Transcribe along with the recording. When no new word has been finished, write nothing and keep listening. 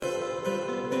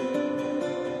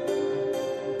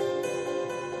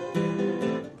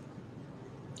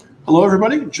Hello,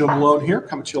 everybody. Joe Malone here,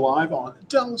 coming to you live on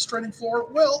Dallas Trading Floor.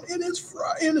 Well, it is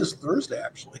Friday. It is Thursday,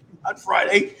 actually, not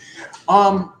Friday.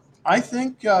 I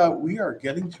think we are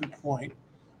getting to a point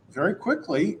very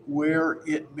quickly where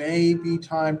it may be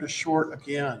time to short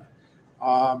again.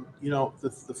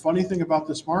 The funny thing about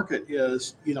this market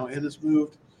is, it has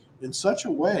moved in such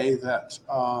a way that,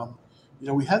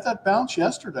 we had that bounce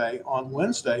yesterday on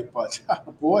Wednesday, but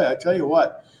boy, I tell you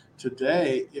what,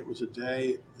 today it was a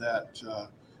day that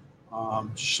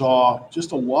saw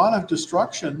just a lot of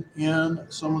destruction in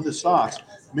some of the stocks,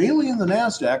 mainly in the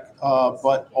NASDAQ,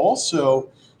 but also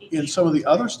in some of the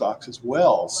other stocks as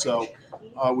well. So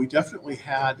we definitely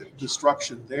had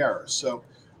destruction there. So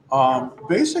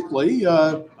basically,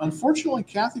 unfortunately,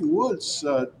 Cathie Woods,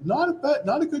 not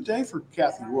a good day for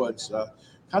Cathie Woods.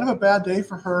 Kind of a bad day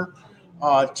for her.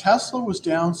 Tesla was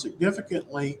down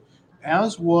significantly,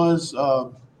 as was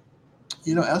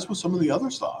as with some of the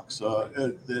other stocks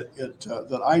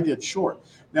that I did short.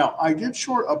 Now, I did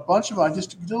short a bunch of. I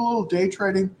just did a little day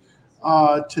trading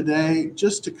today,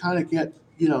 just to kind of get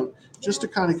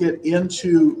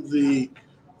into the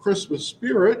Christmas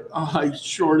spirit. I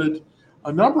shorted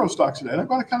a number of stocks today, and I'm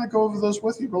going to kind of go over those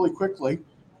with you really quickly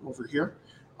over here.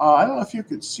 I don't know if you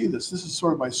could see this. This is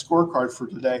sort of my scorecard for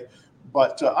today.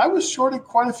 But I was shorting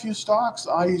quite a few stocks.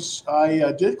 I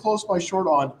did close my short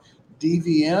on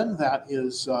DVN, that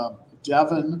is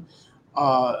Devon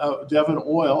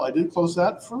Oil. I did close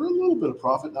that for a little bit of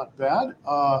profit, not bad.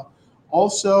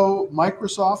 Also,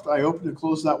 Microsoft, I opened and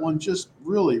closed that one just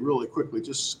really, really quickly.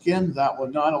 Just skinned that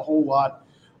one, not a whole lot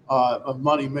of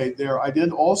money made there. I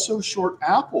did also short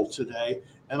Apple today,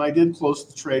 and I did close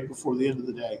the trade before the end of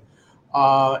the day.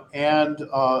 I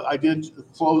did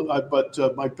close, but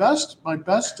my best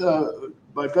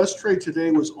trade today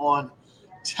was on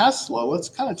Tesla. Let's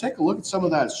kind of take a look at some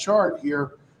of that chart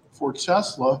here for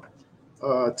Tesla.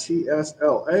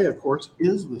 TSLA, of course,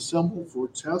 is the symbol for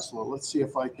Tesla. Let's see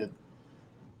if I can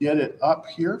get it up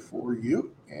here for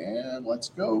you. And let's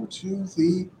go to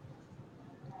the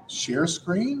share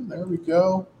screen. There we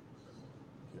go.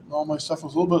 Getting all my stuff. I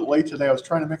was a little bit late today. I was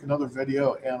trying to make another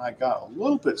video, and I got a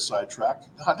little bit sidetracked.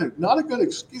 Not a good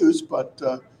excuse, but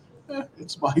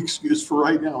it's my excuse for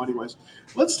right now anyways.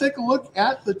 Let's take a look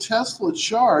at the Tesla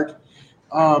chart.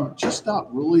 Just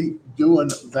not really doing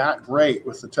that great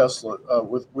with the Tesla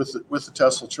with the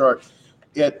Tesla chart.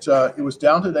 It was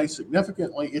down today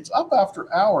significantly. It's up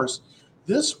after hours.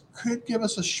 This could give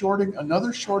us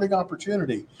another shorting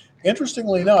opportunity.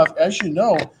 Interestingly enough, as you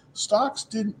know, stocks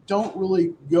don't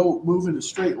really move in a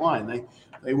straight line.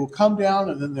 They will come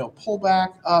down and then they'll pull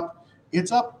back up.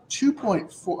 It's up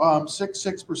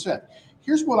 2.66%.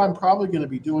 Here's what I'm probably going to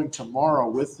be doing tomorrow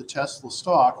with the Tesla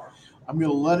stock. I'm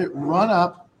going to let it run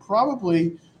up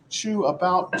probably to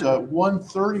about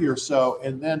 130 or so.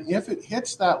 And then if it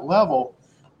hits that level,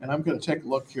 and I'm going to take a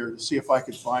look here to see if I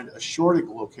can find a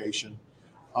shorting location.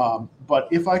 But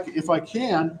if I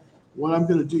can, what I'm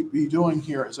going to be doing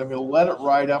here is I'm going to let it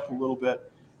ride up a little bit,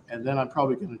 and then I'm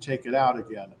probably going to take it out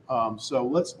again. So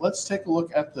let's take a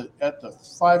look at the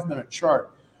 5-minute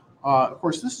chart. Of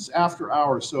course, this is after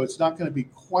hours, so it's not going to be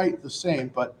quite the same.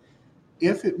 But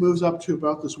if it moves up to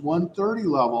about this 130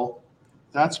 level,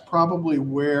 that's probably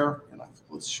where. And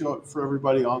let's show it for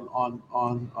everybody on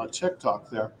TikTok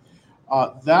there.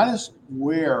 That is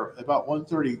where about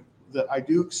 130 that I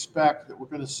do expect that we're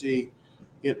going to see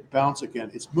it bounce again.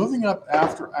 It's moving up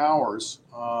after hours,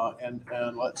 and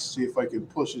let's see if I can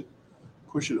push it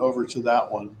over to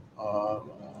that one.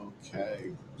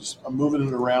 Okay, I'm moving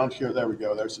it around here. There we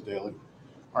go. There's the daily.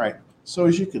 All right. So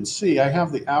as you can see, I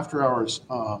have the after hours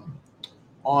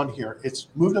on here. It's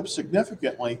moved up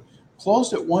significantly,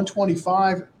 closed at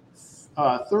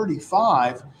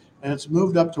 125.35, and it's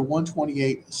moved up to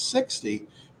 128.60.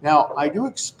 Now, I do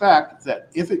expect that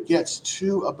if it gets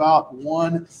to about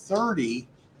 130,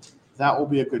 that will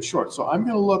be a good short. So I'm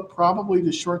going to look probably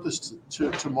to short this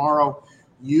tomorrow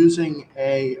using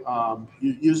a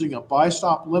buy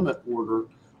stop limit order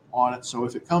on it. So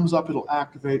if it comes up, it'll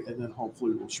activate, and then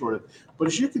hopefully we'll short it. But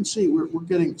as you can see, we're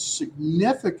getting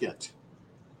significant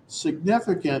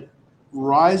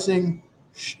rising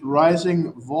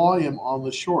volume on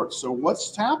the short. So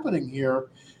what's happening here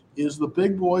is the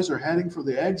big boys are heading for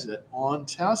the exit on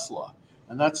Tesla.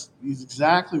 And that's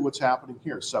exactly what's happening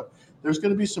here. So there's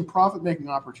going to be some profit-making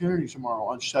opportunity tomorrow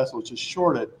on Tesla to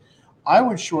short it. I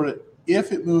would short it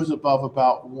if it moves above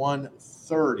about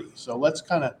 130. So let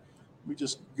me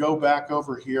just go back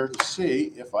over here to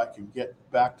see if I can get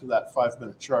back to that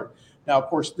 5-minute chart. Now, of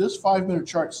course, this 5-minute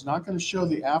chart is not going to show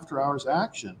the after-hours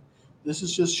action. This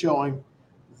is just showing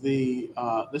the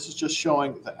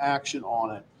action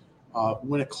on it.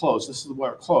 when it closed. This is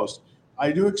where it closed.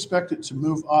 I do expect it to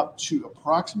move up to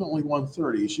approximately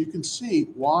 130. As you can see,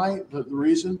 why the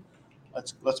reason.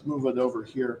 Let's move it over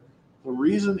here. The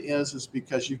reason is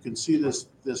because you can see this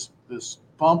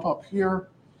bump up here,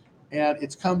 and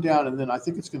it's come down, and then I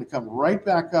think it's going to come right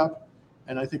back up,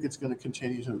 and I think it's going to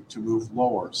continue to move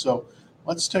lower. So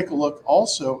let's take a look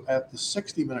also at the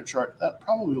 60-minute chart. That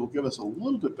probably will give us a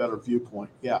little bit better viewpoint.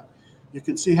 Yeah, you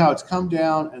can see how it's come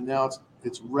down, and now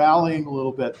it's rallying a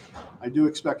little bit. I do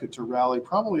expect it to rally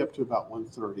probably up to about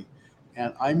 130,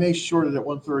 and I may short it at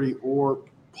 130 or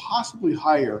possibly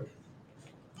higher,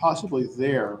 possibly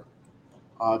there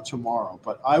tomorrow.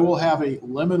 But I will have a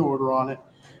limit order on it,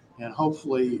 and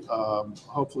hopefully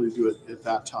do it at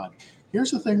that time. Here's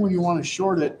the thing: when you want to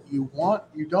short it, you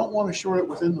don't want to short it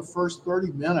within the first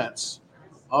 30 minutes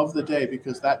of the day,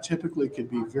 because that typically can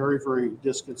be very, very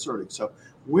disconcerting. So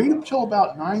wait until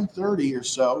about 9:30 or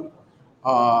so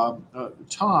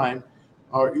time,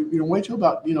 or wait till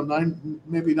about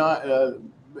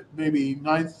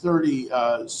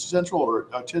 9:30 Central or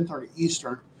 10:30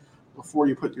 Eastern before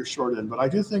you put your short in. But I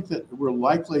do think that we're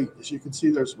likely, as you can see,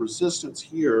 there's resistance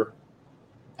here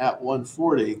at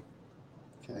 140.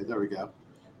 Okay, there we go.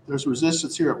 There's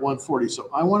resistance here at 140. So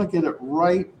I want to get it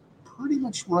pretty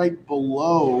much right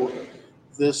below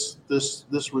this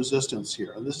resistance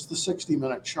here. And this is the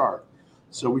 60-minute chart.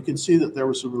 So we can see that there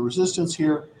was some resistance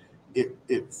here.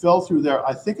 It fell through there.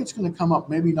 I think it's going to come up,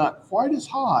 maybe not quite as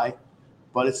high,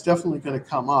 but it's definitely going to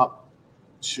come up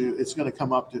to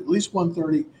at least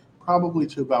 130, probably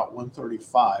to about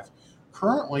 135.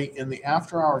 Currently in the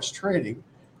after hours trading,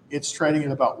 it's trading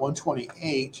at about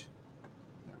 128.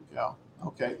 There we go.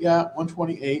 Okay, yeah,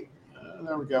 128.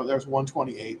 There we go. There's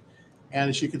 128. And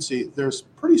as you can see, there's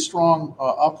pretty strong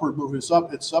upward movement.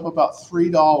 It's up about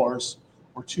 $3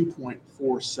 or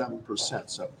 2.47%.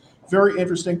 So very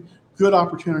interesting. Good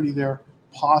opportunity there,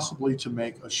 possibly to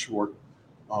make a short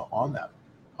on that.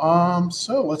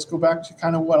 So let's go back to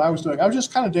kind of what I was doing. I was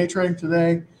just kind of day trading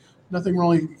today. Nothing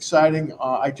really exciting.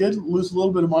 I did lose a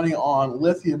little bit of money on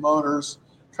Lithium Motors.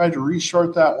 Tried to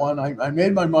reshort that one. I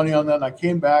made my money on that, and I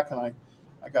came back and I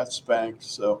got spanked.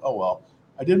 So, oh well.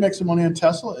 I did make some money on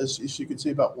Tesla, as you can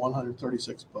see, about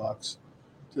 $136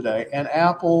 today. And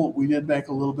Apple, we did make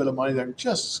a little bit of money there.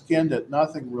 Just skinned it.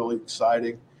 Nothing really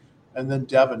exciting. And then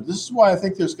Devon. This is why I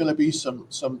think there's going to be some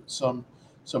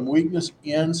weakness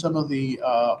in some of the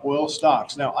oil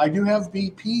stocks. Now, I do have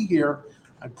BP here.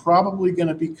 I'm probably going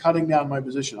to be cutting down my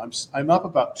position. I'm up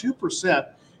about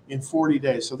 2% in 40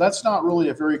 days. So that's not really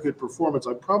a very good performance.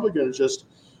 I'm probably going to just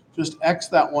X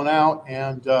that one out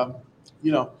and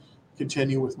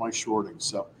continue with my shorting.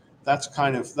 So that's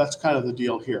kind of the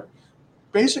deal here.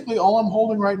 Basically, all I'm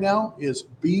holding right now is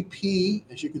BP.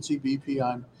 As you can see, BP,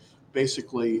 I'm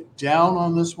basically down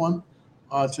on this one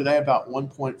today, about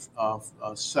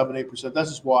 1.78%.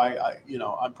 This is why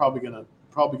I'm probably gonna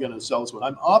sell this one.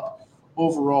 I'm up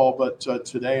overall, but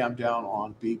today I'm down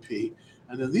on BP.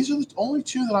 And then these are the only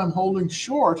two that I'm holding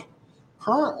short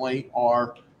currently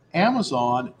are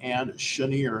Amazon and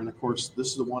Cheniere. And of course,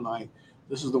 this is the one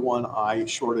I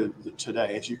shorted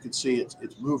today. As you can see, it's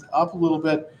moved up a little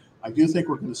bit. I do think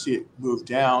we're going to see it move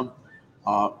down.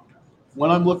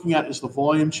 What I'm looking at is the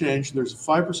volume change. There's a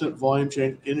 5% volume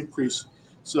change increase.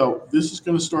 So this is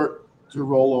going to start to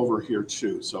roll over here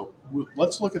too. So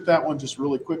let's look at that one just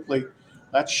really quickly.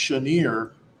 That's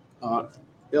Cheniere.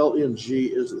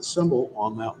 LNG is the symbol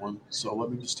on that one. So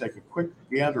let me just take a quick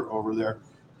gander over there.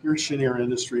 Here's Cheniere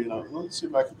Industry, and let's see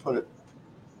if I can put it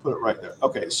right there.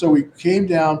 Okay, so we came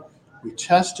down. We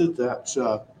tested that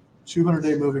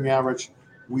 200-day moving average.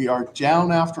 We are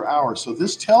down after hours. So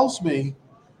this tells me,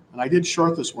 and I did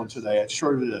short this one today. I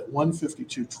shorted it at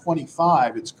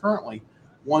 152.25. It's currently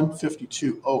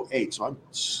 152.08. So I'm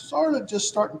starting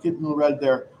to get in the red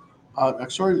there. I'm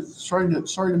starting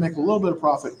to make a little bit of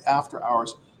profit after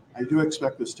hours. I do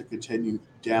expect this to continue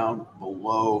down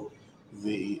below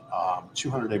the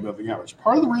 200-day moving average.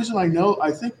 Part of the reason I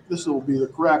think this will be the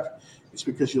correct is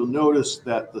because you'll notice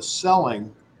that the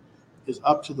selling is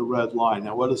up to the red line.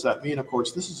 Now, what does that mean? Of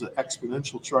course, this is an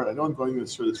exponential chart. I know I'm going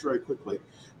through this very quickly,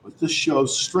 but this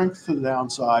shows strength to the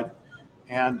downside,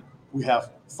 and we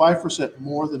have 5%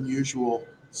 more than usual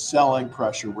selling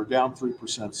pressure. We're down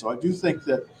 3%. So I do think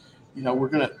that, we're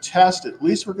going to test, at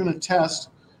least we're going to test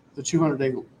the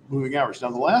 200-day moving average. Now,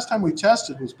 the last time we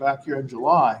tested was back here in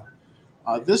July.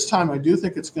 This time, I do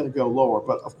think it's going to go lower.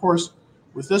 But, of course,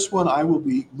 with this one, I will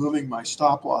be moving my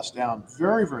stop loss down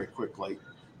very, very quickly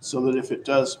so that if it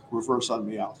does reverse on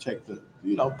me, I'll take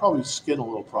probably skin a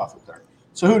little profit there.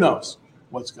 So who knows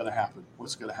what's going to happen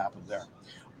there.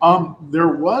 There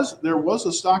was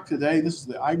a stock today. This is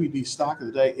the IBD stock of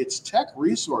the day. It's Tech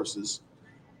Resources.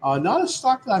 Not a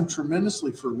stock that I'm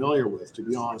tremendously familiar with, to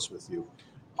be honest with you,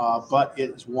 but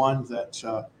it's one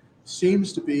that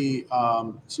seems to be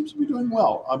doing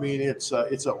well. I mean, it's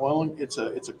a oil and it's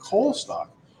a coal stock,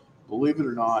 believe it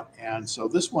or not. And so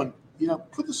this one,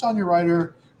 put this on your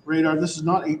radar. This is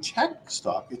not a tech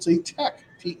stock. It's a tech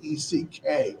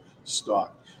TECK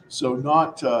stock. So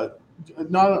not a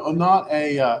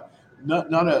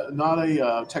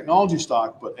technology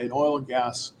stock, but an oil and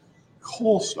gas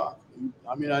coal stock.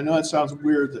 I mean, I know it sounds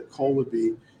weird that coal would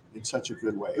be in such a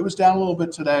good way. It was down a little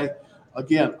bit today.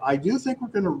 Again, I do think we're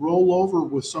going to roll over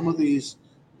with some of these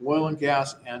oil and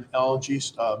gas and LNG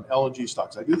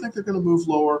stocks. I do think they're going to move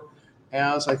lower,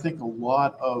 as I think a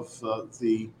lot of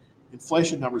the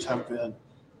inflation numbers have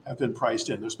been priced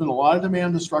in. There's been a lot of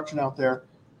demand destruction out there,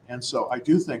 and so I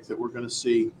do think that we're going to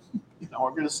see,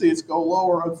 it go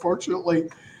lower. Unfortunately,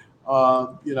 I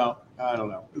don't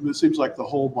know. It seems like the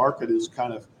whole market is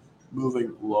kind of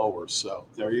moving lower. So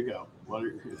there you go.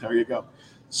 There you go.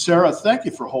 Sarah, thank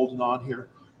you for holding on here.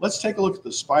 Let's take a look at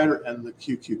the spider and the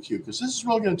QQQ, because this is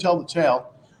really going to tell the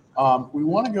tale. We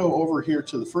want to go over here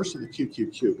to the first of the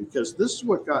QQQ, because this is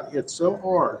what got hit so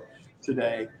hard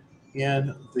today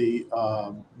in the,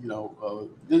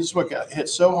 this is what got hit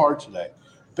so hard today.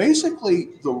 Basically,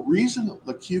 the reason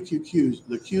the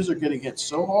Qs are getting hit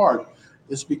so hard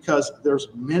is because there's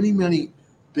many, many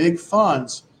big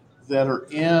funds that are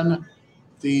in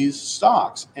these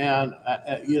stocks, and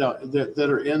that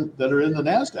are in the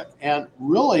Nasdaq, and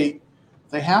really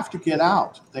they have to get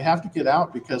out. They have to get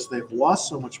out because they've lost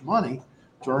so much money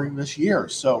during this year.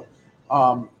 So,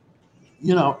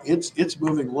 it's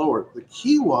moving lower. The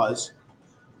key was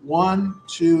 1,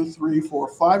 2, 3, 4,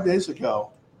 5 days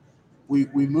ago. We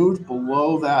moved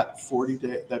below that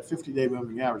 50-day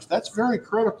moving average. That's very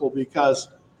critical because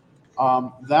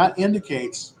that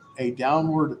indicates a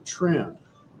downward trend.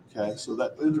 Okay, so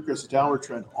that indicates a downward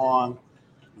trend on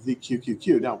the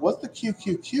QQQ. Now, what the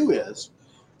QQQ is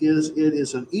it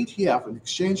is an ETF, an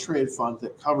exchange traded fund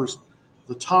that covers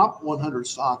the top 100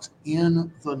 stocks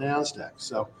in the Nasdaq.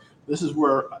 So this is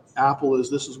where Apple is.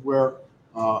 This is where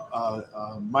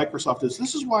Microsoft is.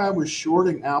 This is why I was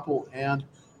shorting Apple and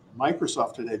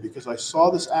Microsoft today, because I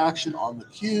saw this action on the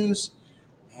Qs,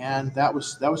 and that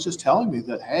was just telling me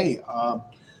that, hey,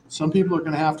 some people are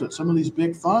going to have to, some of these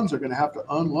big funds are going to have to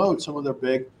unload some of their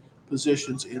big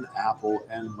positions in Apple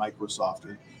and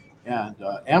Microsoft and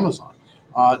Amazon.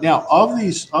 Now, of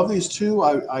these two,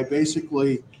 I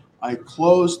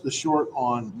closed the short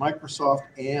on Microsoft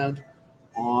and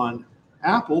on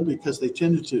Apple, because they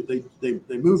tended to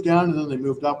they moved down and then they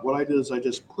moved up. What I did is I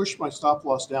just pushed my stop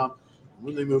loss down.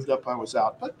 When they moved up, I was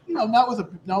out, but not with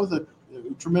a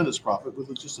tremendous profit,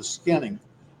 with just a scanning.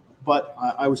 But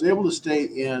I was able to stay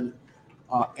in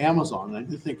Amazon, and I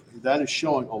do think that is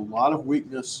showing a lot of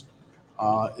weakness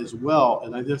as well.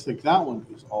 And I just think that one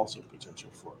is also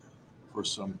potential for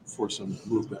some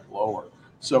movement lower.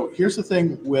 So here's the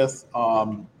thing with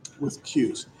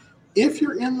Qs. If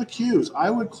you're in the Qs,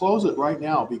 I would close it right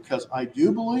now, because I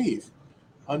do believe,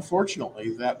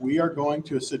 unfortunately, that we are going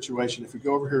to a situation, if we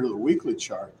go over here to the weekly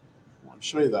chart, I want to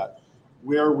show you that,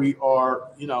 where we are,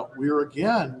 we're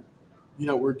again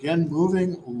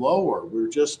moving lower. We're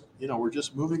just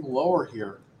moving lower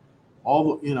here.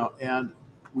 And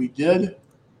we did,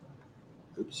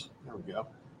 there we go.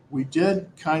 We did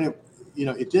kind of,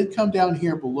 it did come down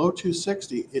here below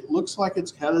 260. It looks like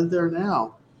it's headed there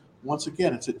now. Once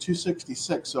again, it's at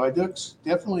 266. So I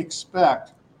definitely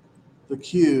expect the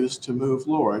Qs to move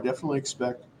lower. I definitely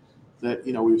expect that,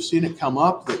 we've seen it come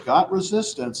up, that got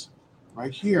resistance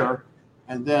right here,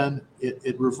 and then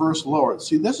it reversed lower.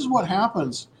 See, this is what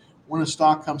happens when a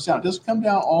stock comes down. It doesn't come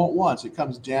down all at once. It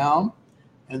comes down,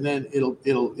 and then it'll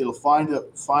find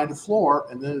a floor,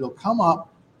 and then it'll come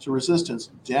up to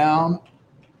resistance, down,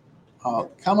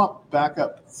 come up, back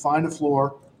up, find a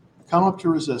floor, come up to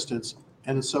resistance,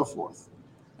 and so forth.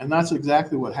 And that's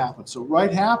exactly what happened. So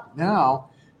now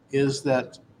is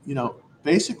that,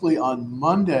 basically on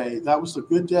Monday, that was a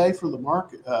good day for the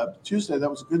market. Tuesday, that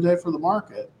was a good day for the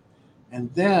market.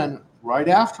 And then right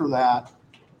after that,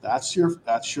 that's your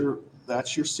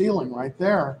ceiling right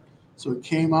there. So it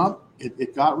came up,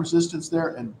 it got resistance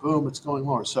there, and boom, it's going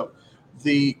lower. So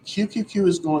the QQQ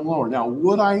is going lower. Now,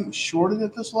 would I short it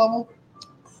at this level?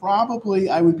 Probably.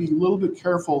 I would be a little bit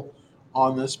careful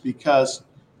on this, because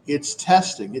it's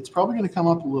testing. It's probably going to come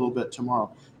up a little bit tomorrow.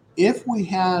 If we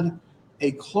had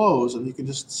a close, and you can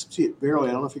just see it barely,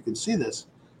 I don't know if you can see this,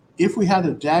 if we had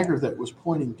a dagger that was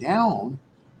pointing down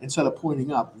instead of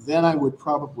pointing up, then I would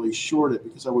probably short it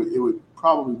because it would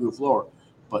probably move lower.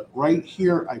 But right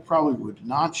here, I probably would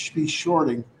not be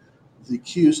shorting the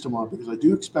Qs tomorrow because I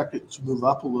do expect it to move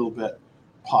up a little bit,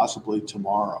 possibly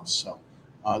tomorrow. So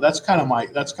that's kind of my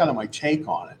take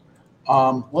on it.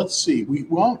 Let's see. We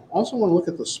also want to look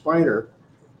at the spider,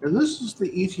 and this is the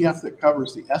ETF that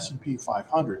covers the S&P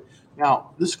 500.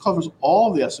 Now, this covers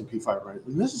all of the S&P 500,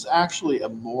 and this is actually a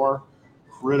more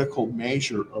critical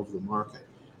measure of the market.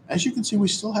 As you can see, we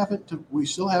still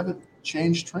haven't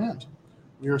changed trend.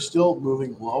 We are still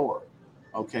moving lower.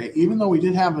 Okay, even though we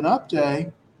did have an up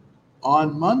day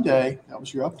on Monday, that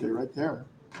was your update right there.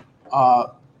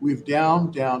 We've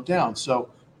down, down, down. So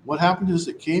what happened is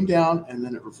it came down and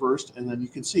then it reversed, and then you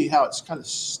can see how it's kind of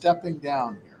stepping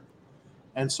down here.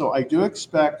 And so I do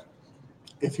expect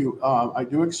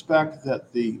that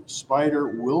the spider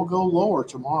will go lower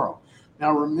tomorrow.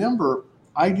 Now remember,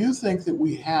 I do think that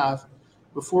we have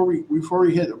before we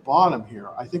hit a bottom here.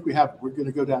 I think we're going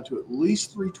to go down to at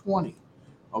least 320.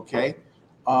 Okay,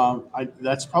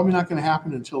 that's probably not going to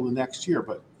happen until the next year.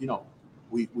 But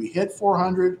we hit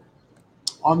 400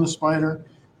 on the spider.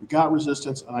 We got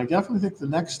resistance, and I definitely think the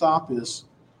next stop is,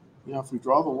 if we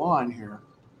draw the line here,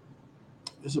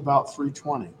 is about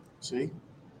 320. See,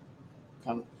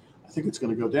 kind of. I think it's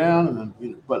going to go down, and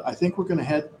then, but I think we're going to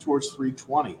head towards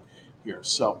 320 here.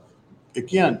 So,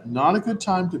 again, not a good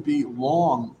time to be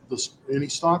long any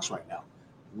stocks right now.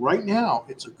 Right now,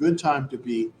 it's a good time to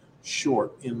be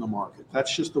short in the market.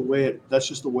 That's just the way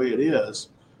it is,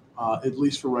 at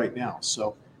least for right now.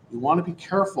 So, you want to be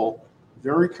careful,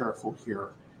 very careful here,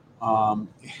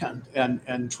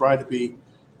 and try to be,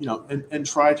 and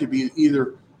try to be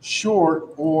either short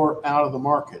or out of the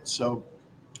market. So,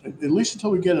 at least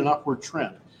until we get an upward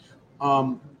trend.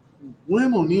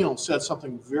 William O'Neill said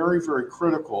something very, very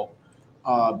critical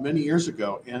many years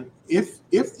ago. And if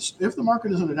the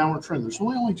market is in a downward trend, there's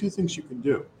really only two things you can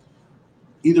do: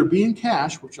 either be in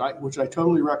cash, which I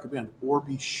totally recommend, or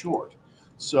be short.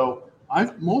 So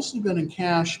I've mostly been in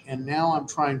cash, and now I'm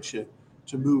trying to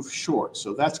move short.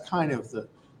 So that's kind of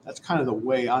the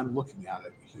way I'm looking at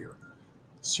it here.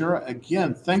 Sarah,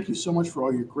 again, thank you so much for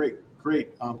all your great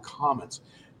comments.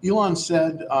 Elon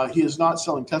said he is not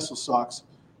selling Tesla stocks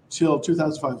till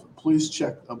 2005. Please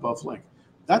check above link.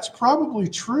 That's probably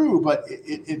true, but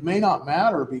it may not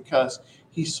matter because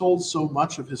he sold so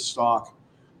much of his stock.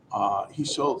 He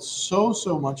sold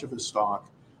so much of his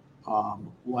stock,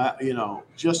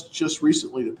 just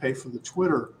recently to pay for the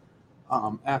Twitter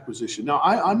acquisition. Now,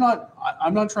 I'm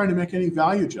not trying to make any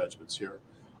value judgments here.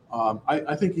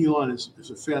 I think Elon is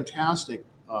a fantastic.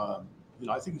 I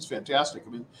think he's fantastic. I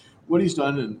mean, what he's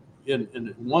done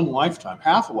in one lifetime,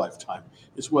 half a lifetime,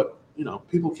 is what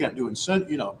people can't do in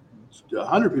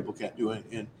 100 people can't do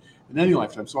in any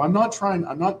lifetime. So I'm not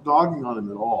dogging on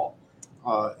him at all,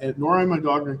 and nor am I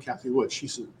dogging on Cathie Wood.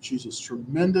 She's a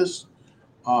tremendous,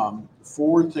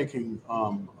 forward-thinking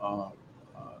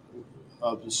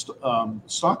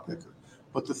stock picker.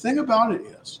 But the thing about it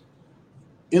is,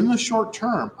 in the short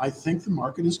term, I think the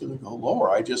market is going to go lower.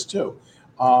 I just do.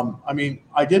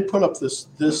 I did put up this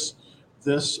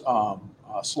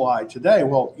slide today.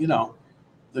 Well,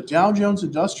 the Dow Jones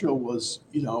Industrial was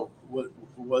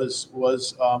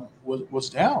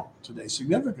down today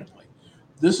significantly.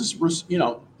 This is,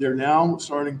 they're now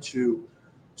starting to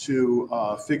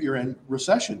figure in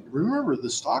recession. Remember, the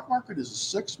stock market is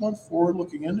a 6-month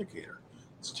forward-looking indicator.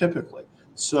 It's typically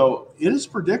so. It is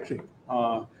predicting.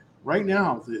 Right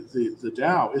now, the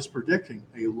Dow is predicting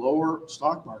a lower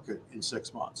stock market in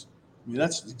 6 months. I mean,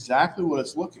 that's exactly what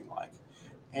it's looking like.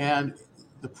 And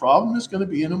the problem is going to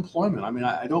be in employment. I mean,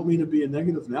 I don't mean to be a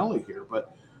negative Nelly here,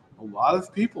 but a lot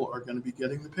of people are going to be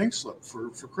getting the pink slip for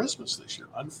Christmas this year,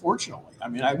 unfortunately. I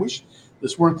mean, I wish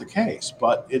this weren't the case,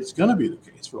 but it's going to be the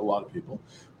case for a lot of people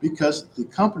because the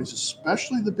companies,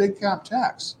 especially the big cap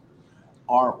techs,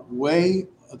 are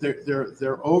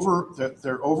they're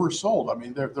oversold. I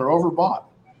mean, they're overbought.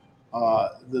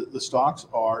 The stocks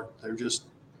are there's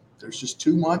just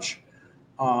too much.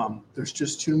 They're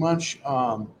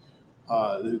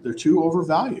too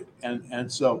overvalued,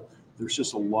 and so there's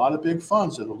just a lot of big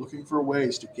funds that are looking for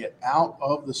ways to get out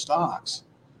of the stocks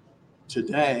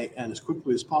today and as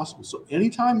quickly as possible. So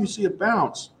anytime you see a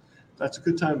bounce, that's a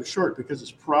good time to short because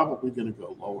it's probably going to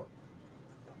go lower.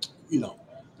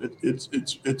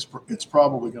 It's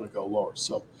probably going to go lower.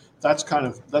 So that's kind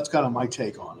of my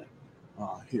take on it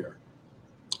here.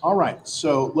 All right,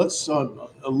 so let's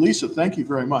Lisa, thank you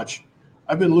very much.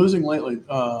 I've been losing lately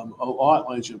a lot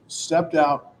lately. Stepped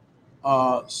out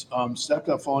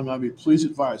falling on me. Please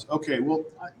advise. Okay, well,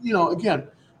 again,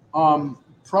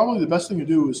 probably the best thing to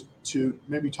do is to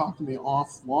maybe talk to me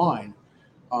offline,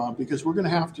 because we're going to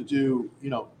have to do,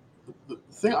 the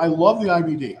thing. I love the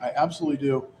IBD, I absolutely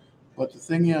do, but the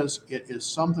thing is, it is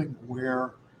something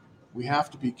where we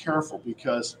have to be careful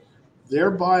because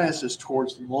their bias is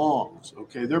towards longs.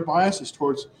 Okay, their bias is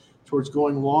towards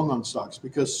going long on stocks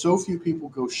because so few people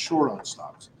go short on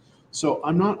stocks. So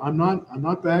I'm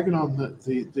not bagging on the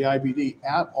IBD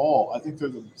at all. I think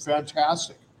they're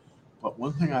fantastic. But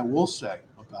one thing I will say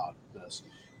about this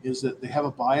is that they have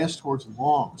a bias towards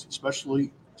longs,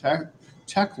 especially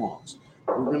tech longs.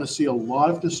 We're going to see a lot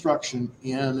of destruction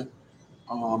in.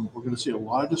 We're going to see a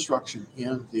lot of destruction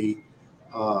in the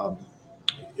um,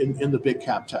 in the big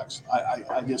cap techs.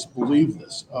 I just believe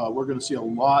this. We're going to see a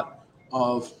lot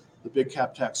of the big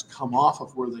cap techs come off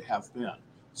of where they have been.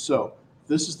 So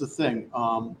this is the thing.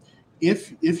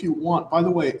 If you want, by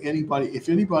the way, if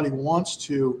anybody wants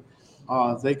to,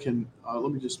 they can.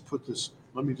 Let me just put this.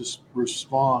 Let me just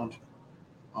respond.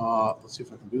 Let's see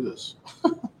if I can do this.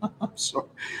 I'm sorry.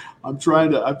 I'm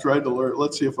trying to learn.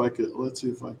 Let's see if I can.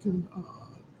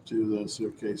 Do this.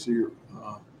 Okay. So you're.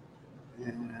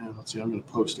 And let's see. I'm going to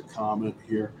post a comment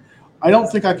here. I don't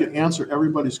think I can answer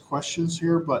everybody's questions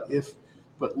here, but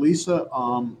Lisa,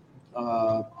 I'm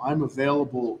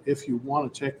available if you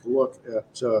want to take a look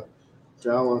at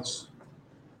Dallas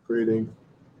Trading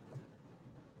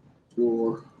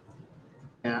Floor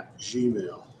at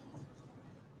Gmail.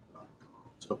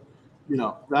 So,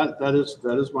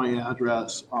 that is my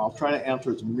address. I'll try to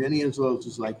answer as many of those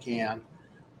as I can,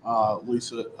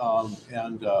 Lisa.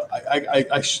 And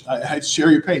I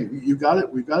share your pain. You got it.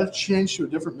 We've got to change to a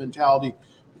different mentality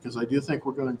because I do think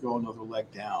we're going to go another leg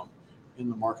down in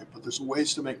the market. But there's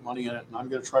ways to make money in it, and I'm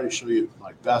going to try to show you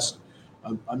my best.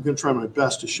 I'm going to try my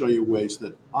best to show you ways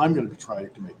that I'm going to be trying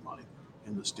to make money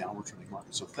in this downward trending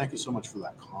market. So thank you so much for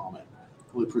that comment.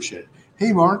 Really appreciate it.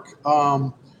 Hey, Mark,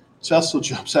 Tesla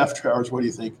jumps after hours. What do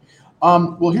you think?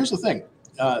 Well, here's the thing.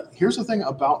 Here's the thing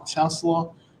about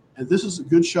Tesla, and this is a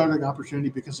good shorting opportunity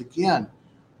because, again,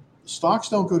 stocks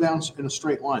don't go down in a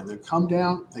straight line. They come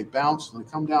down, they bounce, and they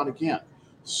come down again.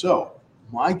 So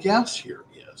my guess here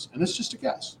is, and it's just a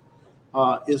guess,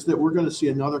 is that we're going to see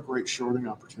another great shorting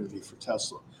opportunity for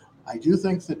Tesla. I do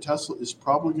think that Tesla is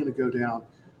probably going to go down.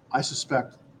 I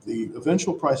suspect the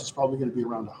eventual price is probably going to be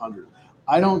around 100.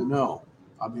 I don't know.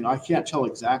 I mean, I can't tell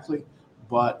exactly,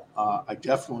 but I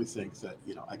definitely think that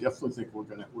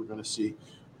we're going to see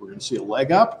a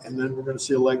leg up, and then we're going to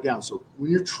see a leg down. So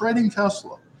when you're trading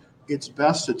Tesla, it's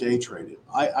best to day trade it.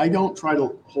 I don't try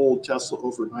to hold Tesla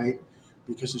overnight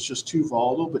because it's just too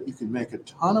volatile, but you can make a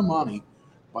ton of money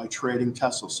by trading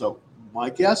Tesla. So my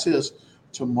guess is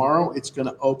tomorrow it's going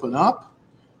to open up,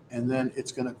 and then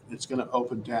it's going to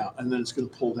open down, and then it's going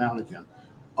to pull down again.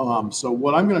 So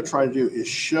what I'm going to try to do is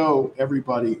show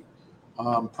everybody,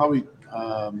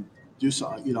 do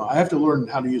some. I have to learn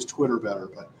how to use Twitter better,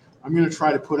 but I'm going to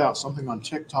try to put out something on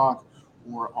TikTok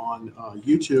or on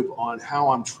YouTube on how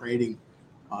I'm trading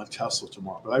Tesla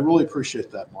tomorrow. But I really appreciate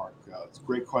that, Mark. It's a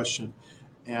great question.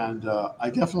 And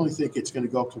I definitely think it's going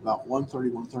to go up to about 130,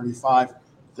 135.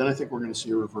 Then I think we're going to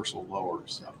see a reversal lower.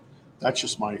 So that's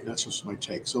just my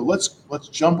take. So let's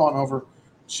jump on over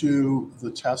to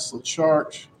the Tesla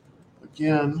chart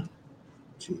again.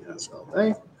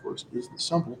 TSLA, of course, is the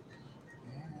symbol.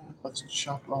 And let's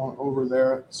jump on over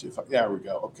there. See if there we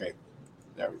go. Okay,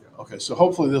 there we go. Okay, so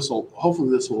hopefully this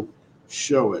will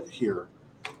show it here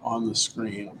on the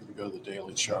screen. I'm going to go to the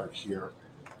daily chart here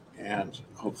and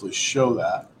hopefully show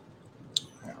that.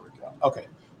 There we go. Okay,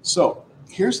 so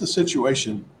here's the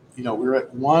situation. We're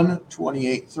at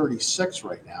 128.36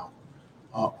 right now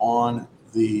on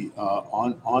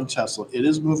Tesla. It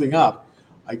is moving up.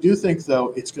 I do think,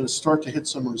 though, it's going to start to hit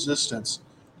some resistance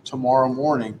tomorrow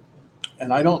morning,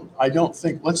 and I don't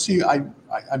think. Let's see. I'm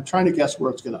trying to guess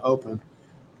where it's going to open.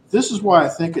 This is why I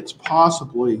think it's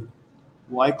possibly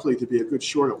likely to be a good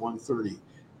short at 130.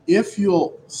 If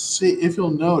you'll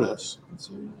notice,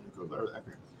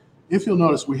 if you'll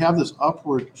notice, we have this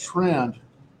upward trend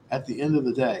at the end of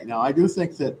the day. Now, I do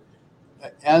think that,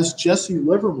 as Jesse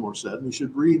Livermore said, and you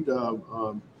should read,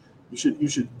 you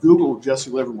should Google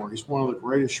Jesse Livermore. He's one of the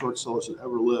greatest short sellers that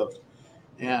ever lived,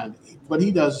 but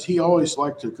he always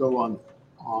liked to go on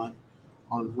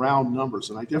round numbers,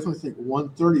 and I definitely think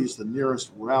 130 is the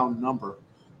nearest round number.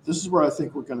 This is where I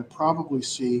think we're going to probably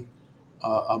see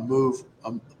a move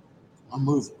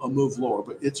lower,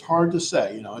 but it's hard to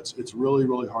say. It's really,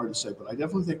 really hard to say. But I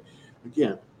definitely think,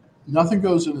 again, nothing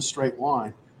goes in a straight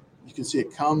line. You can see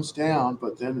it comes down,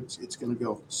 but then it's going to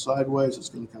go sideways. It's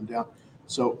going to come down.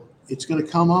 So it's going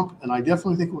to come up, and I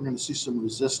definitely think we're going to see some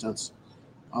resistance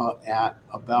at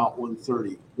about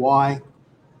 130. Why?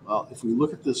 Well, if we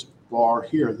look at this bar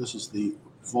here, this is the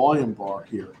volume bar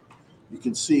here. You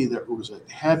can see there was a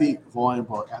heavy volume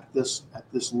bar at this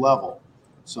level.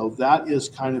 So that is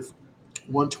kind of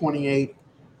 128,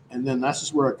 and then this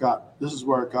is where it got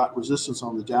resistance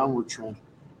on the downward trend.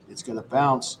 It's going to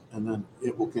bounce, and then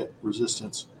it will get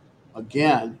resistance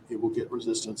again. It will get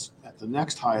resistance at the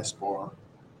next highest bar.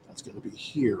 That's going to be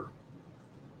here. You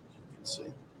can see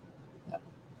that.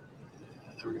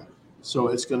 There we go. So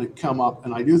it's going to come up,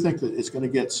 and I do think that it's going to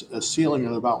get a ceiling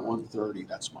at about 130.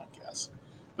 That's my guess.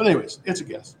 But anyways, it's a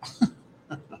guess.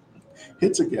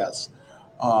 It's a guess.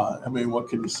 I mean, what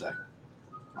can you say?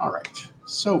 All right.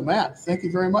 So Matt, thank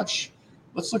you very much.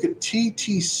 Let's look at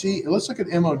TTC. Let's look at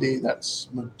MOD. That's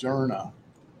Moderna. I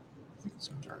think it's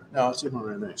Moderna. No, it's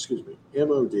mRNA. Excuse me.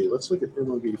 MOD. Let's look at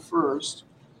MOD first.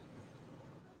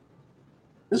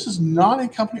 This is not a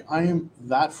company I am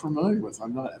that familiar with.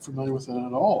 I'm not familiar with it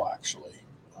at all, actually.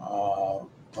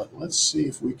 But let's see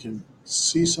if we can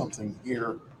see something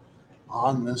here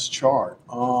on this chart.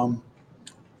 All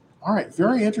right,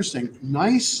 very interesting.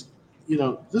 Nice,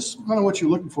 this is kind of what you're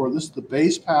looking for. This is the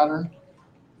base pattern.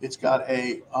 It's got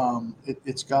a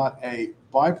it's got a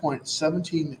buy point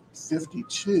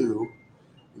 1752.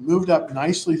 It moved up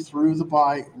nicely through the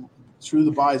buy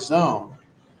zone,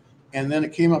 and then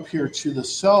it came up here to the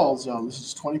sell zone. This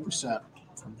is 20%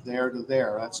 from there to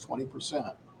there. That's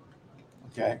 20%.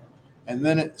 Okay, and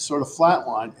then it sort of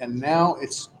flatlined, and now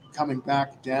it's coming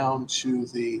back down to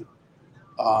the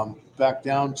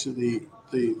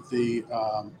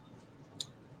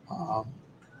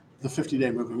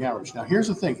 50-day moving average. Now here's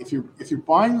the thing: if you're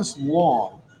buying this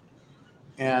long,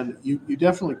 and you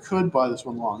definitely could buy this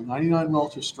one long, 99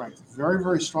 relative strength, very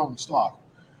very strong stock.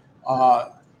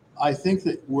 I think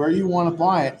that where you want to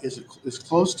buy it is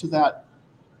close to that.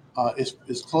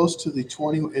 Is close to the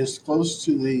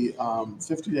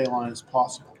 50-day line as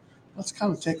possible. Let's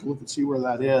kind of take a look and see where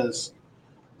that is.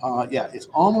 Yeah, it's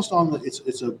almost on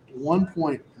it's a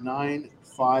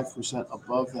 1.95%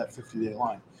 above that 50-day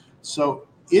line. So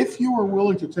if you are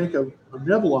willing to take a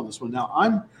nibble on this one, now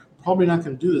I'm probably not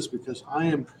going to do this because I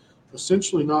am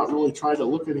essentially not really trying to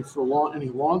look any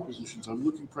long positions. I'm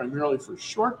looking primarily for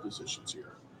short positions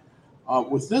here.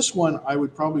 With this one, I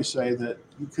would probably say that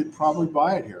you could probably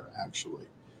buy it here actually,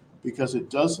 because it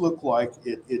does look like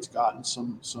it's gotten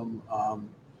some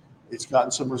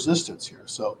resistance here.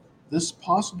 So this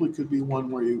possibly could be one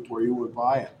where you would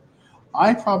buy it.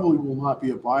 I probably will not be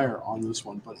a buyer on this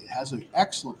one, but it has an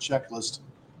excellent checklist,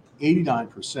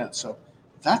 89%. So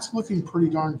that's looking pretty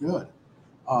darn good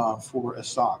for a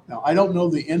stock. Now I don't know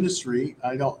the industry.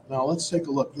 Now let's take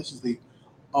a look. This is the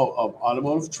of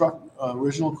automotive truck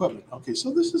original equipment. Okay,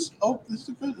 so this is a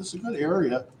good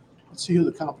area. Let's see who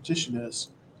the competition is.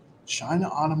 China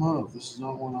Automotive. This is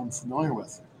not one I'm familiar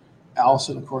with.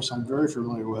 Allison, of course, I'm very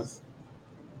familiar with.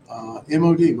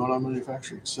 MOD, Motor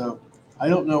Manufacturing. So I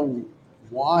don't know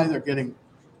why they're getting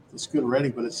this good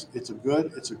rating, but it's a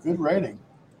good rating.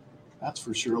 That's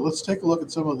for sure. Let's take a look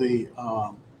at some of the.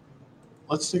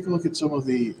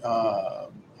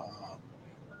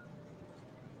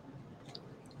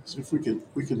 See if we can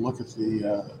look at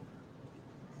the.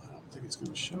 I don't think it's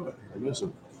going to show it here. It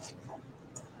isn't.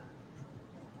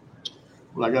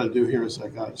 What I got to do here is I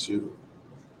got to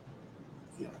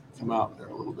come out there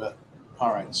a little bit.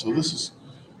 All right, so this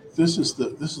is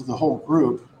the whole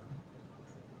group,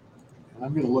 and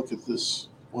I'm going to look at this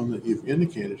one that you've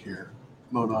indicated here,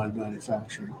 Modine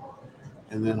Manufacturing,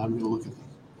 and then I'm going to look at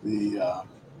the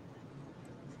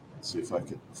let's see if I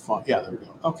can find. Yeah, there we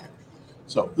go. Okay,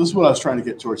 so this is what I was trying to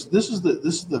get towards. This is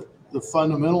the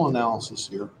fundamental analysis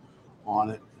here on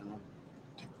it, and I'll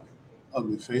take my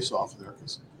ugly face off there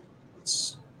because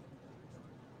let's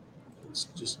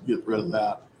just get rid of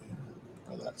that.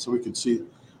 So we can see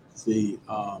the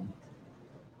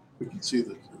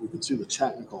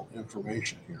technical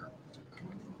information here.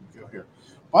 Go here.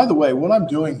 By the way, what I'm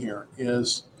doing here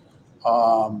is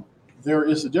there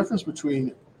is a difference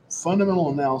between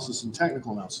fundamental analysis and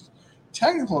technical analysis.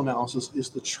 Technical analysis is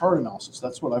the chart analysis.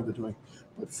 That's what I've been doing.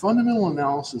 But fundamental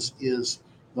analysis is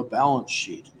the balance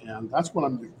sheet, and that's what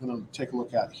I'm going to take a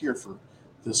look at here for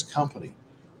this company.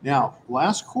 Now,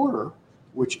 last quarter,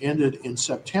 which ended in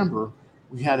September,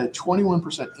 we had a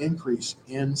 21% increase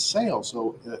in sales,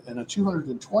 so and a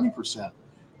 220%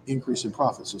 increase in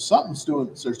profit. So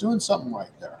they're doing something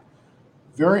right there.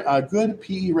 Very good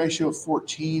PE ratio of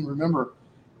 14. Remember,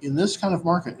 in this kind of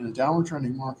market, in a downward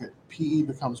trending market, PE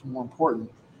becomes more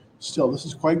important. Still, this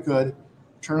is quite good.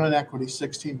 Return on equity,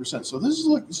 16%. So this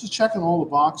is checking all the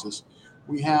boxes.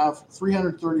 We have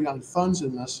 339 funds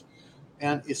in this,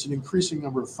 and it's an increasing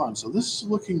number of funds. So this is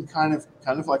looking kind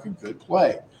of like a good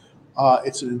play.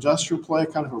 It's an industrial play,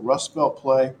 kind of a Rust Belt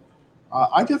play.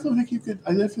 I definitely think you could.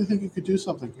 I definitely think you could do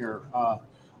something here.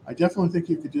 I definitely think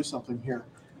you could do something here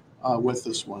with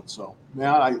this one. So,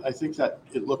 man, I think that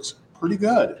it looks pretty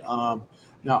good.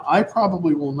 Now, I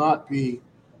probably will not be.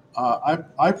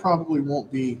 I probably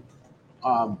won't be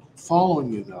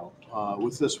following you though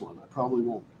with this one. I probably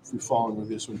won't be following with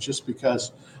this one just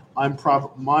because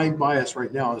my bias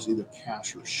right now is either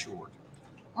cash or short.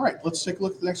 All right, let's take a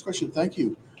look at the next question. Thank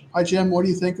you. Hi, Jim. What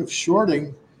do you think of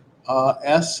shorting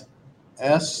SI?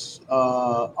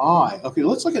 Okay,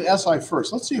 let's look at SI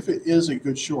first. Let's see if it is a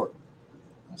good short.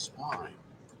 SI.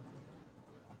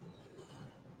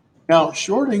 Now,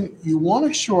 shorting, you want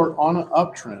to short on an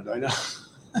uptrend. I know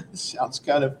it sounds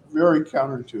kind of very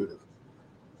counterintuitive.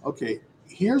 Okay,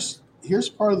 here's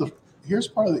part of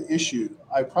the issue.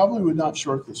 I probably would not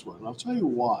short this one, and I'll tell you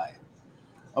why.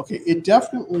 Okay, it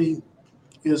definitely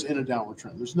is in a downward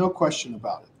trend. There's no question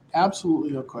about it.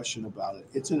 Absolutely no question about it.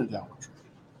 It's in a downward trend.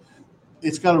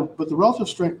 But the relative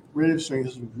strength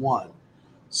is 1.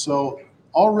 So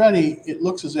already it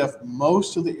looks as if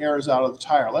most of the air is out of the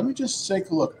tire. Let me just take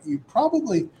a look.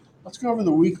 Let's go over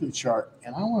the weekly chart,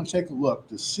 and I want to take a look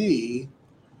to see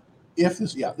if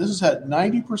this is at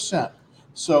 90%.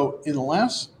 So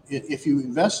if you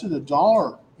invested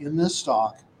 $1 in this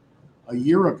stock a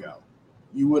year ago,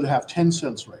 you would have 10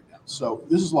 cents right now. So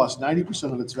this has lost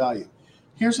 90% of its value.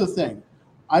 Here's the thing.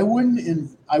 I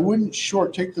wouldn't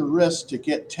take the risk to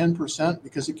get 10%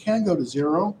 because it can go to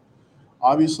 0.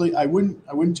 Obviously, I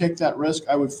wouldn't take that risk.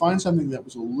 I would find something that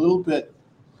was a little bit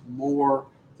more,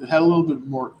 that had a little bit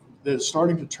more, that is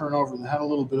starting to turn over, that had a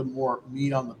little bit of more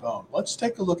meat on the bone. Let's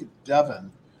take a look at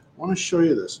Devon. I want to show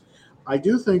you this. I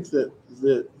do think that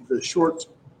the shorts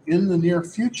in the near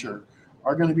future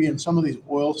are going to be in some of these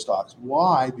oil stocks.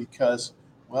 Why? Because,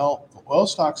 well, the oil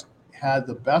stocks had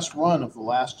the best run of the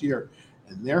last year,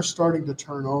 and they're starting to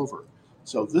turn over.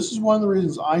 So this is one of the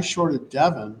reasons I shorted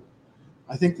Devon.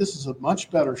 I think this is a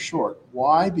much better short.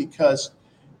 Why? Because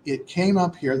it came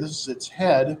up here. This is its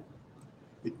head.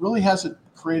 It really hasn't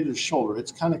created a shoulder.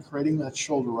 It's kind of creating that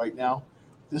shoulder right now.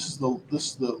 This is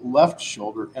the left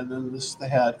shoulder, and then this is the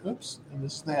head. Oops, and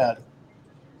this is the head.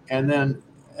 And then,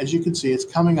 as you can see, it's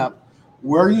coming up.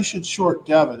 Where you should short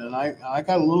Devon, and I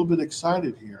got a little bit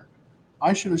excited here.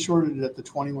 I should have shorted it at the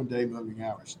 21-day moving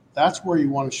average. That's where you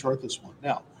want to short this one.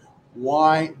 Now,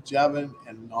 why Devon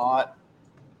and not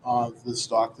the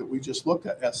stock that we just looked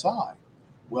at, SI?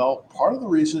 Well, part of the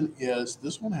reason is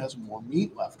this one has more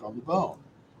meat left on the bone.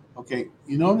 Okay,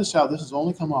 you notice how this has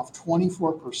only come off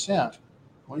 24%,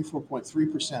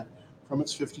 24.3% from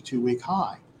its 52-week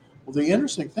high. Well, the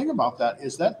interesting thing about that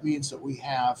is that means that we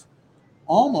have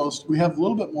a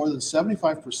little bit more than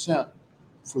 75%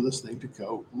 for this thing to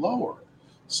go lower.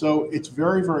 So it's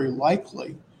very, very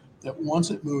likely that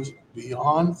once it moves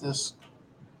beyond this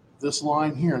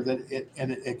line here, that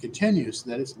it continues,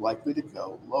 that it's likely to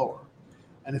go lower.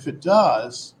 And if it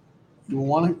does, you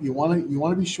want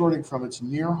to be shorting from its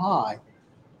near high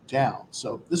down.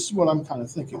 So this is what I'm kind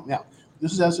of thinking. Now,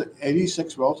 this has an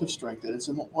 86 relative strength, and it's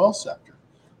in the oil sector.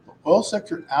 The oil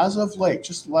sector, as of late,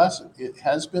 it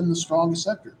has been the strongest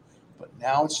sector, but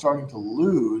now it's starting to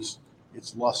lose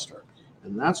its luster.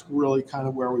 And that's really kind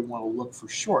of where we want to look for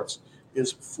shorts,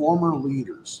 is former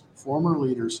leaders. Former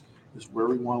leaders is where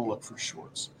we want to look for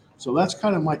shorts. So that's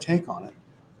kind of my take on it.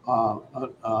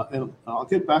 And I'll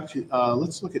get back to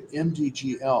let's look at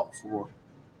MDGL for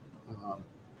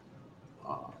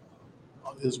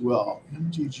as well.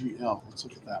 MDGL, let's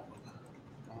look at that one.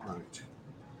 All right,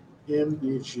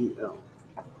 MDGL.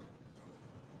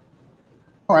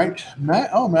 All right,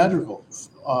 Madrigal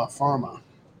Pharma.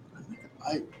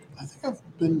 I think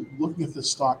I've been looking at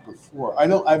this stock before.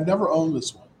 I've never owned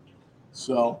this one.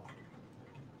 So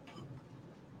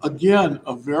again,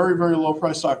 a very, very low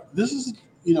price stock. This is,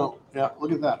 look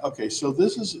at that. Okay, so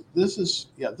this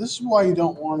is why you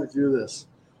don't want to do this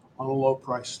on a low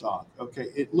price stock. Okay,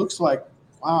 it looks like,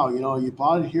 wow, you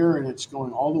bought it here and it's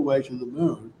going all the way to the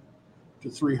moon, to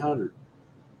 300.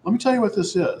 Let me tell you what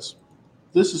this is.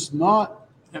 This is not,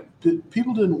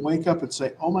 people didn't wake up and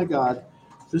say, oh my God,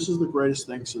 this is the greatest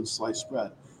thing since sliced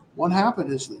bread. What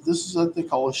happened is that this is what they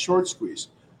call a short squeeze.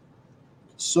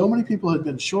 So many people had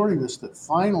been shorting this that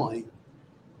finally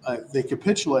they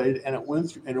capitulated and it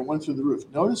went through the roof.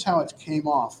 Notice how it came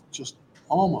off just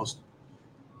almost,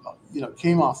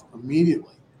 came off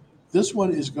immediately. This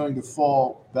one is going to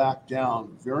fall back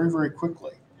down very, very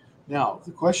quickly. Now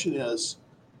the question is,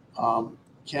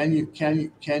 can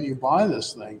you buy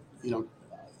this thing?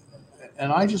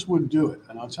 And I just wouldn't do it.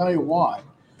 And I'll tell you why.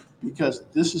 because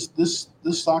this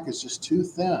stock is just too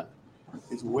thin.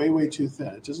 It's way too thin.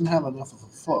 It doesn't have enough of a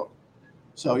float.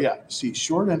 So yeah, see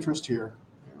short interest here.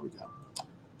 There we go.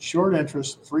 Short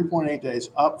interest, 3.8 days,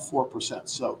 up 4%.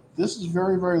 So this is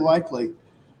very likely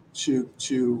to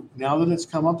now that it's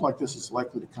come up like this, it's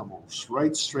likely to come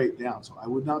right straight down. So I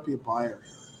would not be a buyer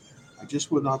here. I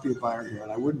just would not be a buyer here,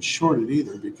 and I wouldn't short it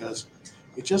either because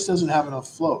it just doesn't have enough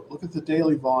float. Look at the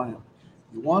daily volume.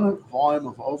 You want a volume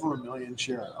of over a million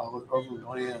shares, over a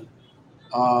million.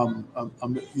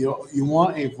 You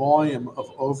want a volume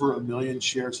of over a million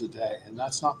shares a day, and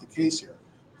that's not the case here.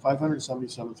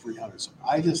 577, 300. So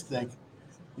I just think,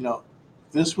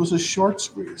 this was a short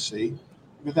squeeze. See,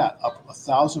 look at that, up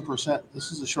 1,000%.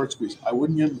 This is a short squeeze. I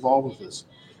wouldn't get involved with this.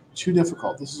 Too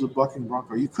difficult. This is a bucking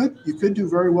bronco. You could do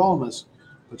very well in this,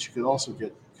 but you could also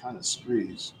get kind of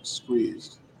squeezed.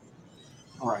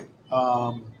 All right.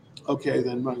 Okay,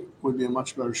 then would be a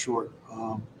much better short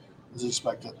as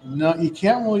expected. No, you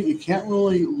can't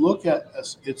really look at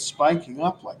it spiking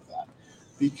up like that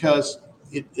because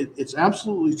it's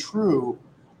absolutely true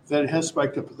that it has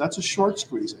spiked up, but that's a short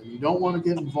squeeze, and you don't want to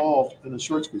get involved in a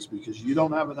short squeeze because you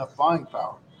don't have enough buying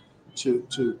power to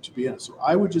be in it. So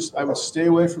I would stay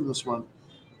away from this one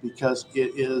because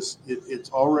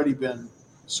it's already been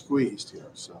squeezed here.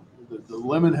 So the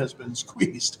limit has been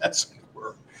squeezed, as it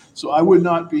were. So I would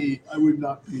not be a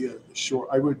short.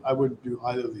 I wouldn't do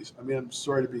either of these. I mean, I'm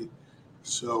sorry to be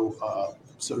so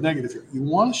negative here. You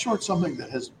want to short something that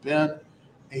has been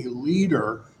a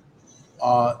leader.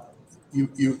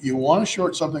 You want to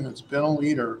short something that's been a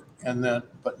leader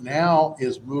but now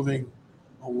is moving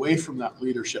away from that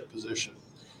leadership position.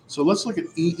 So let's look at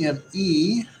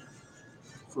EME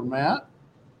for Matt.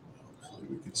 Hopefully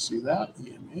we can see that,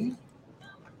 EME.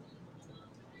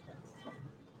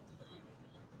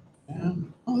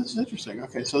 And, this is interesting.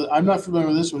 Okay, so I'm not familiar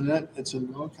with this one yet. It's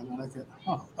in North Connecticut.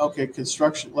 Okay,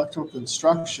 electrical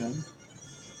construction.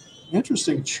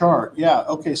 Interesting chart. Yeah,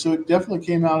 okay, so it definitely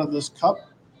came out of this cup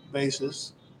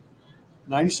basis.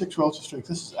 96 relative strength.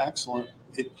 This is excellent.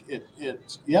 This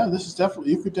is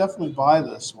definitely, you could definitely buy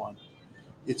this one.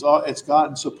 It's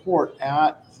gotten support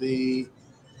at the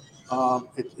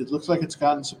it looks like it's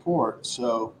gotten support,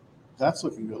 so that's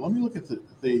looking good. Let me look at the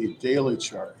daily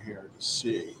chart here to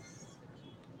see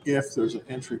if there's an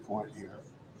entry point here.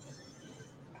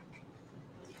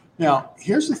 Now,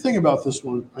 here's the thing about this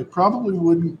one. I probably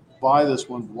wouldn't buy this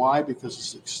one. Why? Because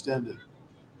it's extended.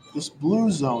 This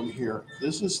blue zone here,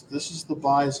 this is the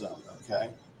buy zone,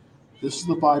 okay? This is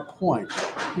the buy point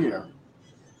here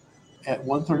at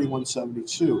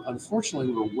 131.72.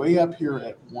 Unfortunately, we're way up here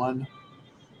at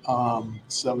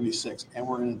 176, and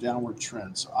we're in a downward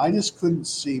trend. So I just couldn't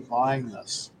see buying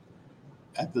this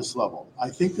at this level. I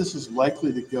think this is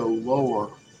likely to go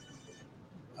lower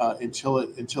until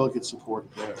it gets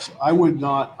support there. So I would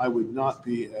not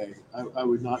be a buyer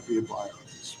of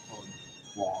this one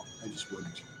long. I just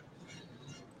wouldn't.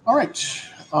 All right,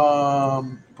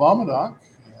 Bomadoc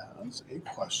has a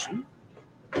question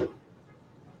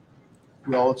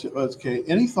relative. Okay,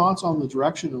 any thoughts on the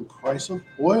direction and price of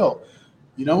oil?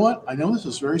 You know what? I know this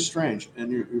is very strange,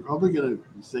 and you're probably going to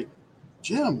think,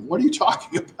 Jim, what are you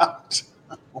talking about?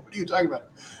 What are you talking about?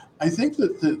 I think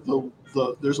that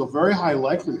there's a very high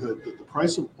likelihood that the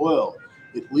price of oil,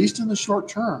 at least in the short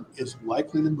term, is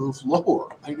likely to move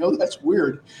lower. I know that's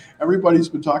weird. Everybody's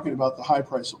been talking about the high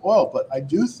price of oil, but I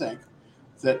do think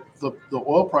that the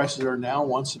oil prices are now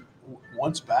once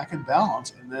back in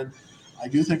balance, and then I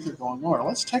do think they're going lower.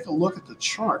 Let's take a look at the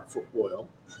chart for oil,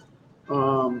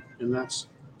 and that's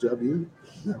W.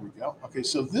 There we go. Okay,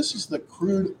 so this is the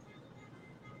crude.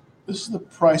 This is the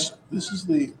price. This is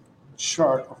the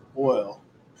chart of oil.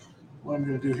 What I'm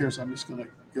going to do here is I'm just going to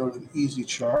go to the easy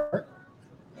chart.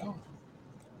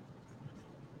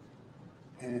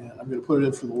 And I'm going to put it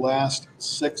in for the last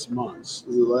 6 months,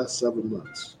 or the last 7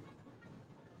 months.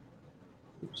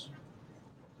 Oops.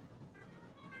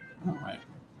 All right.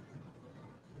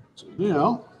 So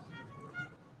now,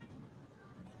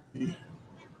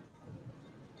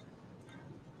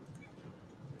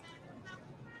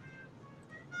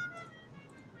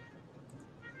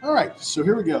 all right, so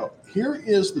here we go. Here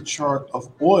is the chart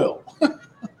of oil.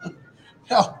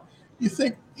 Now, you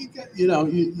think,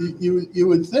 you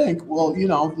would think, well,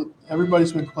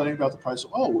 everybody's been complaining about the price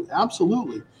of oil.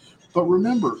 Absolutely. But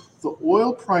remember, the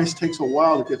oil price takes a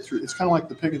while to get through. It's kind of like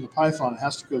the pig and the python. It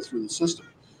has to go through the system.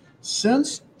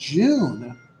 Since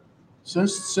June,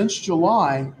 since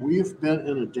July, we have been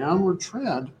in a downward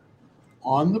trend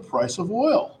on the price of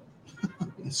oil.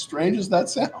 As strange as that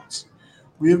sounds.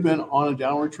 We have been on a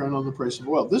downward trend on the price of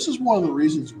oil. This is one of the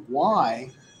reasons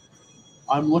why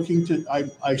I'm looking to.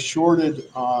 I shorted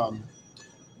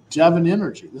Devon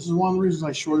Energy. This is one of the reasons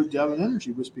I shorted Devon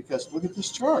Energy was because look at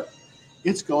this chart.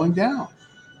 It's going down.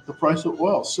 The price of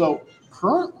oil. So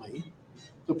currently,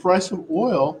 the price of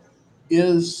oil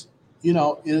is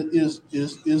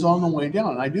is on the way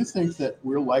down. And I do think that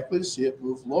we're likely to see it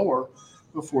move lower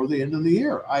before the end of the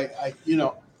year. I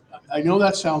know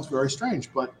that sounds very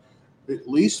strange, but at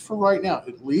least for right now,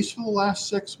 at least for the last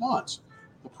 6 months,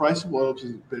 the price of oil has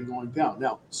been going down.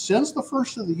 Now, since the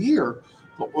first of the year,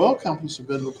 the oil companies have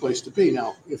been the place to be.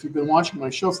 Now, if you've been watching my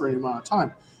show for any amount of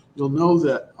time, you'll know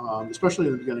that, especially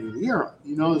in the beginning of the year,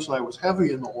 you notice I was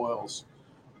heavy in the oils,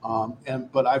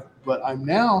 but I'm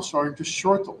now starting to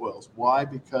short the oils. Why?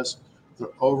 Because they're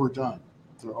overdone.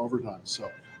 They're overdone.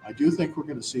 So I do think we're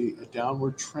going to see a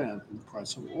downward trend in the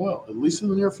price of oil, at least in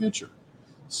the near future.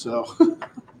 So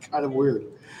kind of weird.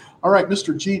 All right,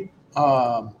 Mr. Jeet,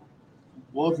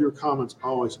 love your comments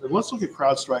always. And let's look at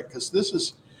CrowdStrike because this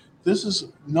is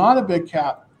not a big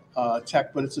cap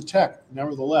tech, but it's a tech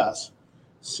nevertheless.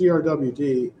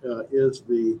 CRWD is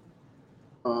the.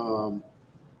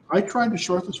 I tried to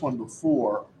short this one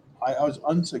before. I was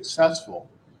unsuccessful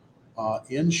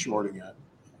in shorting it.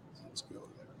 Let's go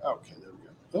there. Okay, there we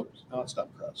go. Oops, no, it's not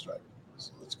CrowdStrike.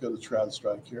 So let's go to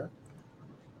CrowdStrike here.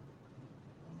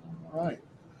 All right.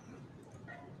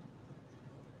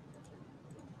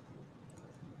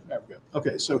 There we go.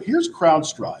 Okay, so here's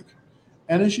CrowdStrike.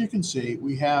 And as you can see,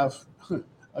 we have,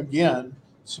 again,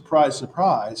 surprise,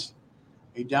 surprise,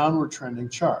 a downward trending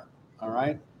chart. All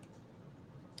right.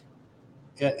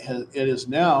 It is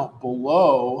now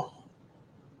below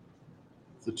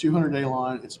the 200-day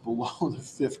line. It's below the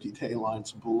 50-day line.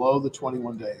 It's below the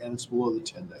 21-day, and it's below the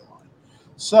 10-day line.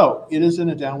 So it is in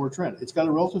a downward trend. It's got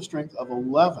a relative strength of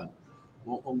 11.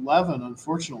 Well, 11,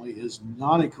 unfortunately, is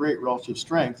not a great relative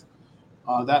strength.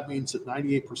 That means that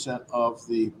 98% of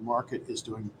the market is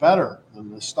doing better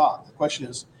than the stock. The question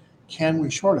is, can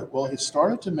we short it? Well, it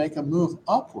started to make a move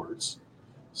upwards.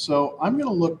 So I'm going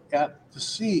to look to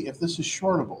see if this is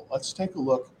shortable. Let's take a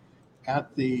look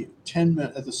at the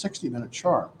 60-minute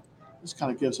chart. This kind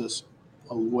of gives us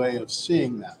a way of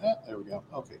seeing that. There we go.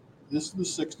 Okay, this is the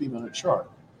 60-minute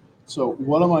chart. So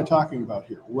what am I talking about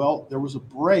here? Well, there was a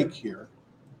break here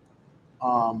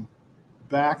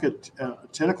back at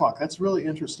 10 o'clock. That's really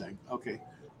interesting. Okay,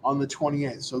 on the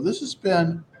 28th. So this has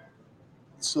been.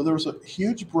 So there was a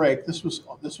huge break. This was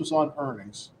on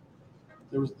earnings.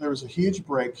 There was a huge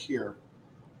break here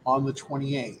on the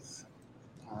 28th.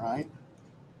 All right.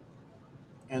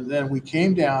 And then we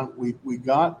came down, we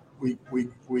got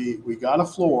a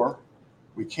floor,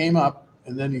 we came up,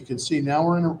 and then you can see now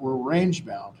we're range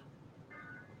bound,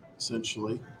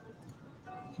 essentially,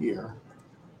 here.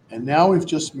 And now we've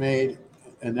just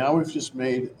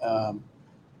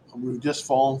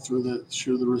fallen through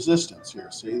the resistance here.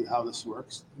 See how this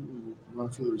works? Run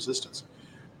through the resistance.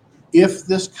 If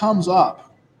this comes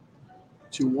up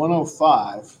to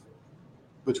 105,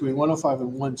 between 105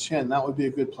 and 110, that would be a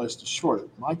good place to short it.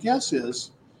 My guess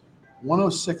is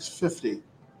 106.50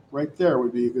 right there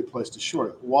would be a good place to short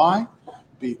it. Why?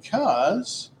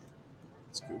 Because,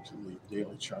 let's go to the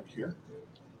daily chart here,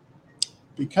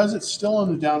 because it's still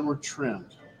on a downward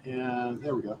trend. And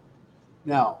there we go.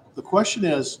 Now, the question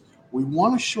is, we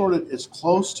want to short it as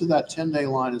close to that 10-day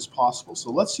line as possible. So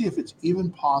let's see if it's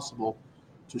even possible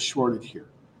to short it here.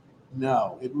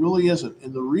 No, it really isn't.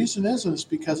 And the reason is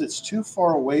because it's too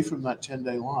far away from that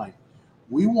 10-day line.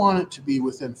 We want it to be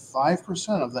within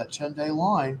 5% of that 10-day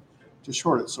line to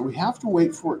short it. So we have to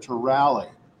wait for it to rally.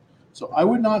 So I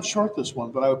would not short this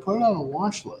one, but I would put it on a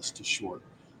watch list to short.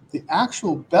 The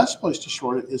actual best place to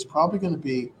short it is probably going to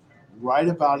be right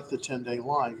about at the 10-day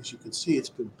line. As you can see, it's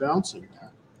been bouncing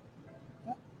there.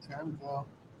 Yeah, there we go.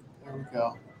 There we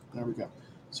go. There we go.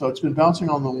 So it's been bouncing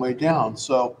on the way down.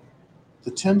 So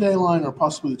the 10-day line or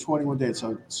possibly the 21-day.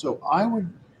 So I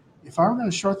would, if I were going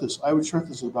to short this, I would short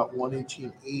this at about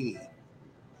 118.80.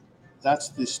 That's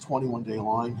this 21-day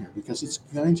line here because it's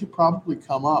going to probably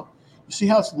come up. You see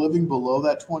how it's living below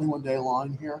that 21-day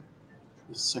line here?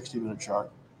 This 60-minute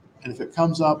chart. And if it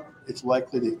comes up, it's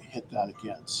likely to hit that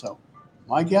again. So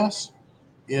my guess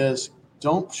is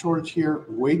don't short it here.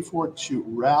 Wait for it to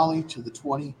rally to the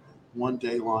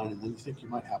 21-day line, and then you think you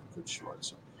might have a good short.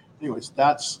 So anyways,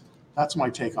 that's my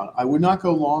take on it. I would not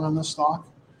go long on this stock.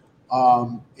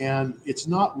 And it's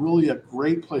not really a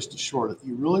great place to short it.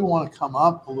 You really want to come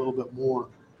up a little bit more.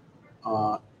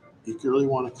 You really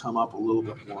want to come up a little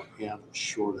bit more and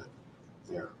short it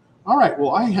there. All right.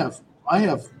 Well, I have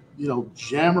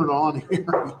hammered on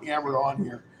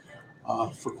here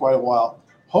for quite a while.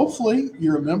 Hopefully,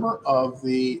 you're a member of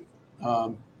the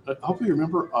hopefully you're a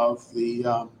member of the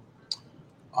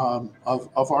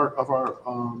of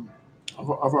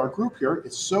our group here.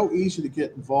 It's so easy to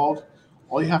get involved.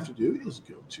 All you have to do is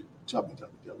go to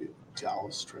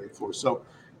www.Dallas Trading Floor. So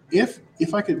if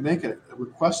I could make a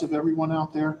request of everyone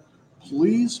out there,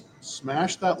 please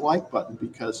smash that like button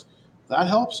because that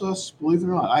helps us, believe it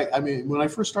or not. I mean, when I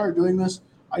first started doing this,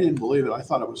 I didn't believe it. I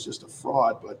thought it was just a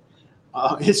fraud, but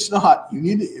it's not. You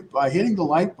need to, by hitting the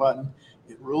like button,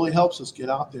 it really helps us get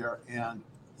out there and,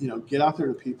 get out there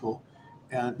to people.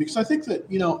 And because I think that,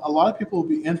 a lot of people will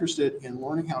be interested in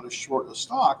learning how to short a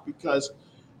stock because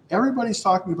everybody's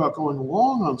talking about going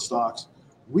long on stocks.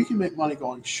 We can make money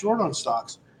going short on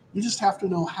stocks. You just have to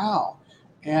know how.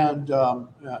 And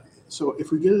so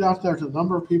if we get it out there to a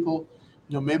number of people,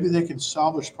 maybe they can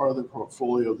salvage part of their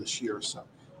portfolio this year. So,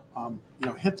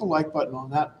 hit the like button on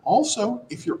that. Also,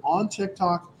 if you're on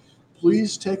TikTok,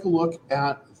 please take a look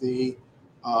at the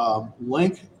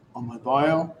link on my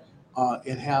bio.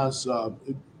 It has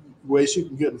ways you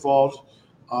can get involved.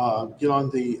 Get on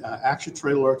the Action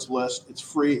Trade Alerts list. It's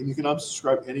free, and you can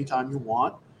unsubscribe anytime you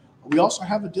want. We also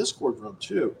have a Discord room,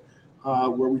 too,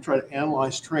 where we try to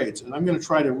analyze trades. And I'm going to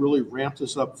try to really ramp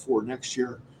this up for next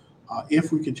year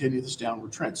if we continue this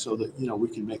downward trend so that, we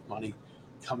can make money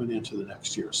coming into the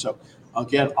next year. So,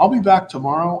 again, I'll be back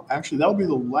tomorrow. Actually, that'll be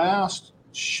the last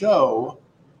show,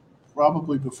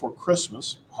 probably before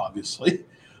Christmas, obviously.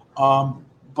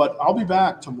 But I'll be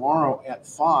back tomorrow at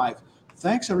 5.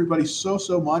 Thanks, everybody, so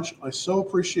much. I so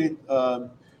appreciate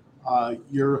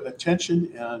your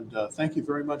attention, and thank you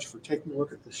very much for taking a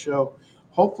look at the show.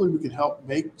 Hopefully, we can help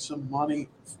make some money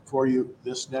for you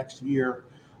this next year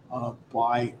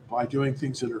by doing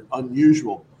things that are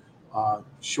unusual,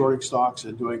 shorting stocks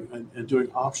and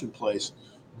doing option plays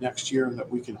next year. That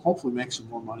we can hopefully make some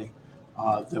more money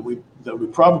than we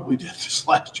probably did this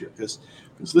last year because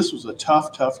this was a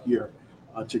tough year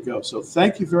to go. So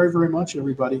thank you very, very much,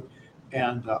 everybody.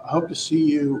 And I hope to see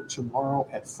you tomorrow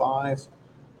at 5.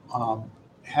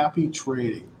 Happy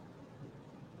trading.